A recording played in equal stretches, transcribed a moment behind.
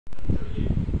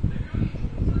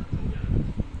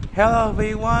Hello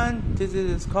everyone, this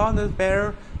is Corner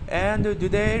Fair, and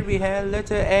today we have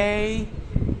letter A.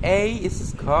 A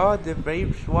is called the very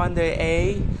one, the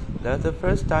A. That's the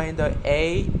first time the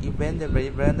A event the very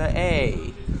one, the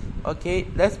A. Okay,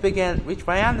 let's begin. Which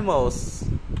my animals?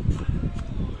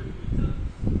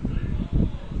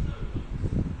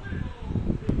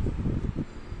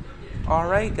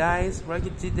 Alright guys,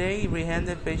 right today we have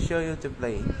the show you to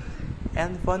play.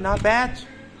 And for not bad.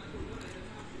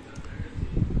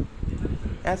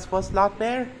 S for slot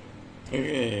bear.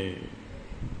 A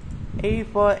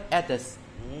for Addis.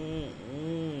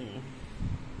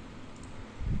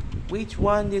 Which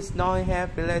one does not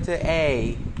have the letter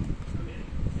A?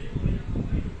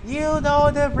 You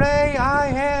know the phrase I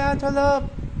had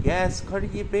antelope. Yes,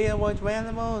 correct bear was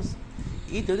animals.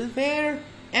 E to the fair,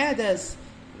 Addis.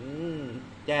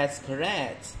 That's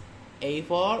correct. A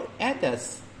for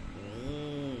Addis.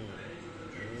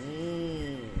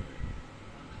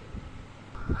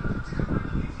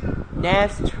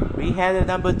 Next, we have the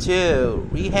number 2.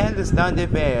 We have the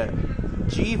standard bear.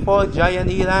 G for giant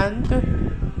eland.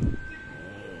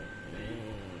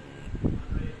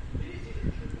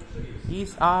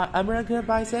 These are American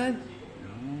bison.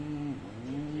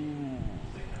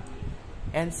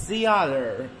 And sea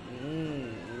otter.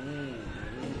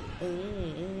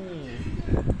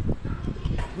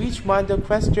 Which one the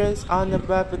questions on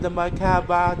above the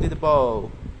macabre the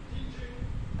bowl?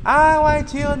 I want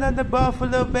to know the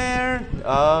buffalo bear.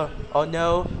 Oh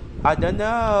no, I don't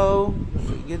know.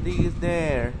 It is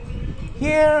there.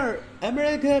 Here,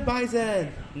 American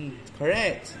bison.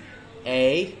 Correct.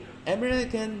 A,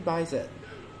 American bison.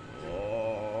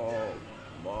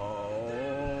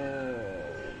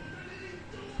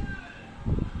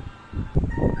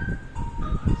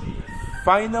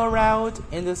 Final round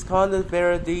in the Scarlet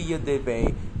Bear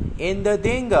debate. In the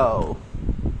dingo.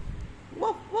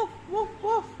 Woof, woof, woof,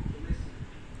 woof.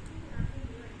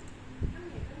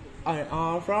 An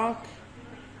aardvark.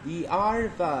 The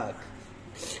aardvark.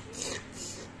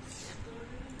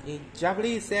 In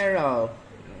Japanese zero.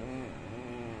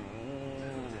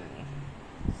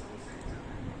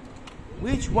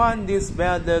 Which one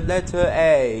spell the letter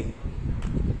A?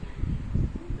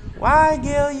 Why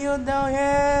give you no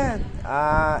hand?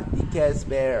 The cat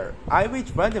bear. I will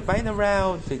run the final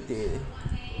round today.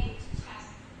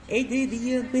 It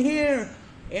is here.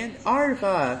 And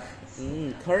aardvark.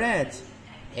 Correct.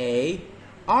 A,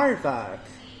 aardvark.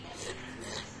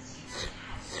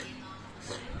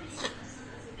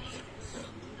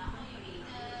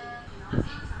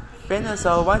 Finish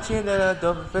of watching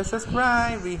don't forget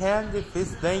subscribe. We have the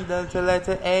fifth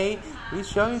letter A. We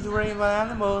show you the rainbow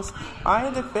animals. I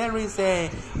am the fairy say,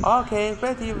 okay,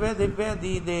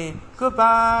 ready.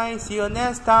 Goodbye. See you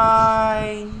next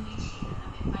time.